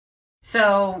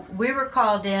So we were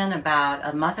called in about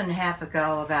a month and a half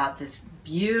ago about this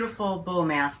beautiful bull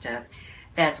mastiff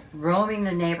that's roaming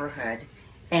the neighborhood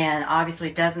and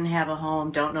obviously doesn't have a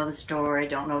home, don't know the story,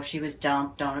 don't know if she was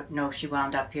dumped, don't know if she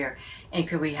wound up here, and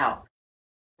could we help?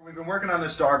 We've been working on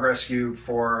this dog rescue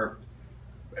for,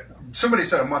 somebody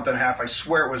said a month and a half. I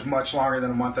swear it was much longer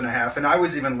than a month and a half, and I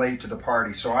was even late to the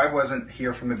party, so I wasn't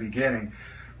here from the beginning.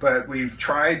 But we've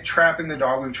tried trapping the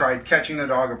dog, we've tried catching the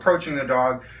dog, approaching the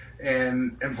dog,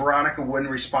 and Veronica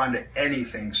wouldn't respond to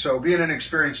anything. So being an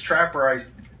experienced trapper,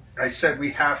 I said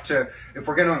we have to, if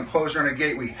we're going to enclose her in a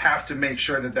gate, we have to make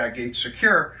sure that that gate's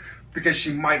secure because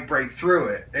she might break through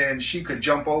it, and she could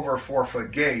jump over a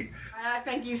 4-foot gate. I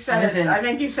think you said it. I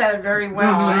think you said it very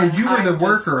well. No, you were the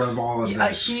worker of all of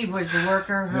this. She was the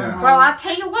worker. Yeah. Well, I'll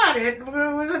tell you what. It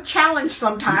was a challenge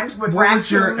sometimes with raccoons. What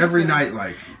was your every night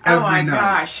like? Oh my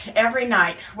gosh, every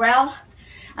night. Well,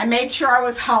 I made sure I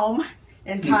was home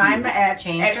in time at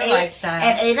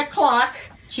 8 o'clock.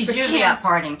 She's usually out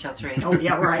partying till 3. Oh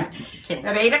yeah, right.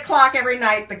 At 8 o'clock every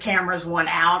night, the cameras went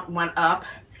out, went up,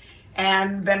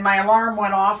 and then my alarm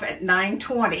went off at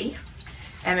 9:20.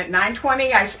 And at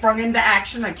 9:20, I sprung into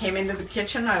action. I came into the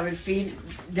kitchen. I would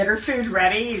get her food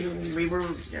ready.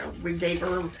 We gave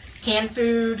her canned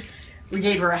food. We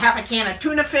gave her half a can of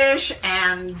tuna fish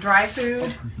and dry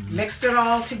food. Mixed it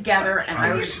all together, and I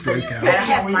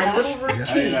had my little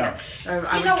routine. I would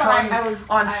turn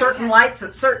on certain lights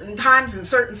at certain times in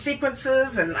certain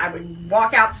sequences, and I would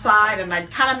walk outside, and I'd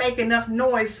kind of make enough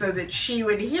noise so that she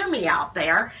would hear me out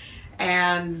there,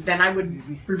 and then I would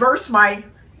reverse my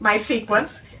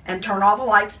sequence and turn all the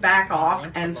lights back off,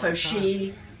 and so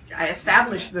I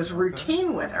established this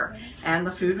routine with her, and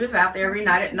the food was out there every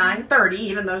night at 9:30,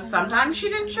 even though sometimes she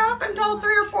didn't show up until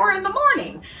 3 or 4 in the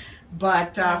morning.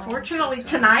 But fortunately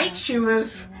tonight she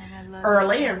was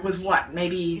early. It was what,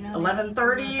 maybe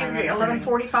 11:30,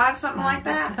 11:45, something like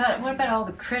that. But what about all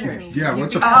the critters? Yeah,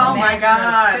 what's a problem? Oh my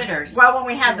God! Critters. Well, when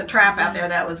we had the trap out there,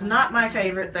 that was not my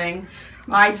favorite thing.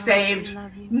 I saved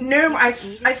I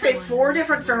saved 4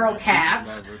 different feral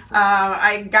cats.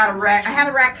 I had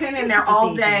a raccoon in there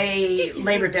all day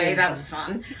Labor Day. That was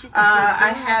fun. I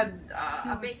had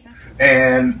a big.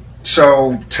 And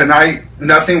so tonight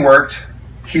nothing worked.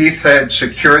 Heath had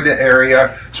secured the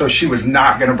area, so she was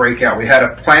not going to break out. We had a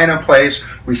plan in place.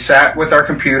 We sat with our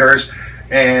computers,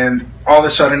 and all of a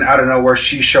sudden, out of nowhere,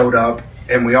 she showed up,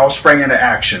 and we all sprang into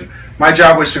action. My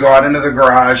job was to go out into the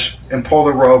garage and pull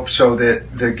the rope so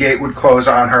that the gate would close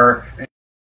on her.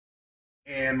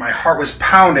 And my heart was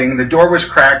pounding. The door was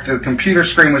cracked. The computer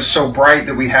screen was so bright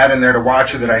that we had in there to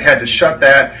watch her that I had to shut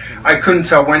that. I couldn't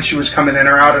tell when she was coming in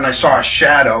or out, and I saw a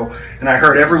shadow, and I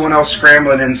heard everyone else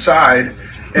scrambling inside,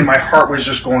 and my heart was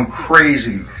just going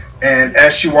crazy. And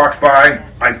as she walked by,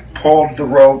 I pulled the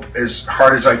rope as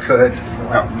hard as I could.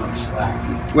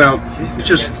 Well,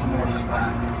 just...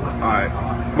 All right.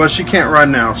 Well, she can't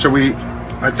run now, so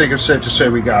I think it's safe to say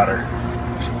we got her.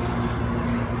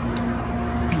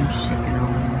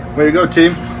 Way to go,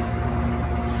 team.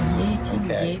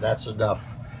 Okay, that's enough.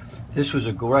 This was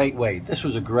a great wait. This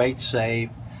was a great save.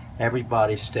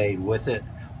 Everybody stayed with it.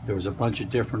 There was a bunch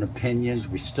of different opinions.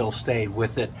 We still stayed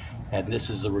with it, and this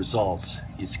is the results.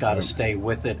 You just got to stay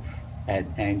with it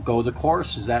and go the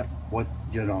course. Is that what,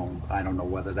 I don't know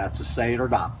whether that's a say it or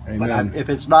not. Amen. But if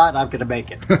it's not, I'm going to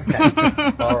make it.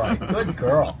 Okay. All right. Good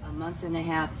girl. A month and a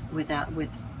half with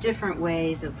different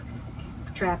ways of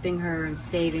trapping her and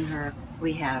saving her.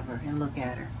 We have her, and look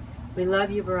at her. We love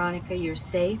you, Veronica. You're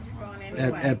safe.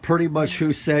 And pretty much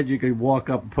who said you could walk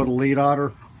up and put a lead on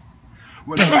her?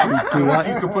 Well,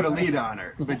 you could put a lead on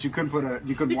her, but you couldn't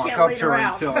walk up to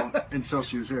her until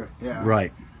she was here. Yeah.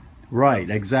 Right. Right.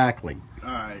 Exactly.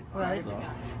 All right. Well,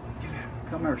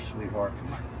 Come here, sweetheart.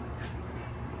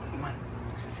 Come on.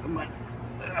 Come on.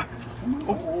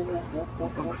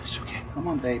 Oh, it's okay. Come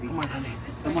on, baby. Come on, honey.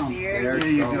 Come on. There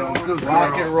you go. Good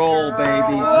Rock and roll,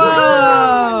 baby.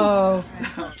 Whoa!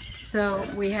 So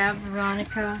we have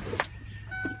Veronica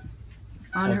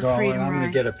on her darling, freedom I'm going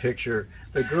to get a picture.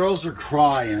 The girls are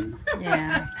crying.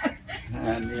 Yeah.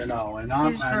 And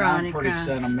I'm pretty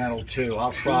sentimental too.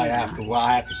 I'll cry after. Well,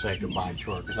 I have to say goodbye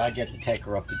to her because I get to take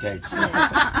her up to date.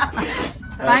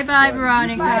 Bye bye,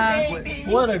 Veronica. Bye,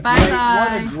 what a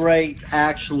great,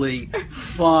 actually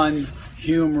fun,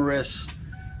 humorous,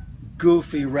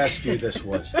 goofy rescue this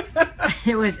was.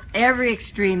 It was every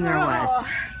extreme there was.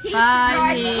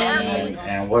 Bye.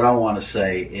 And what I want to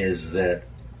say is that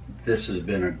this has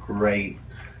been a great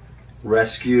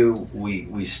rescue.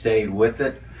 We stayed with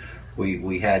it.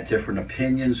 We had different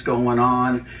opinions going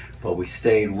on, but we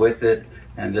stayed with it,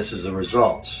 and this is the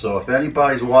results. So if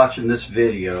anybody's watching this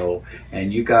video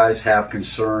and you guys have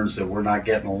concerns that we're not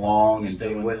getting along, and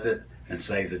stay with it and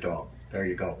save the dog. There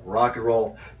you go. Rock and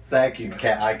roll. Thank you,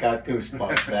 Cat. I got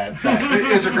goosebumps, man.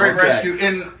 It was a great rescue.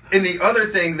 And the other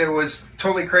thing that was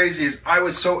totally crazy is I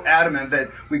was so adamant that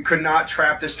we could not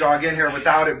trap this dog in here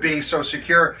without it being so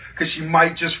secure, because she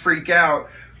might just freak out.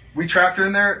 We trapped her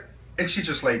in there, and she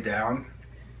just laid down.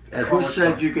 And who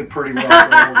said you could pretty well go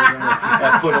over there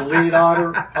and put a lead on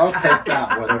her? I'll take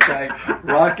that one, okay?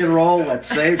 Rock and roll. Let's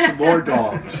save some more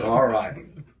dogs. All right.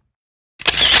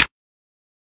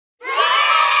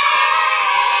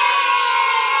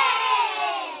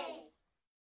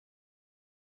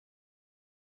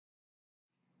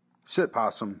 Sit,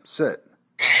 possum, sit.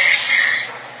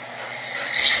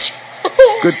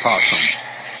 Good possum.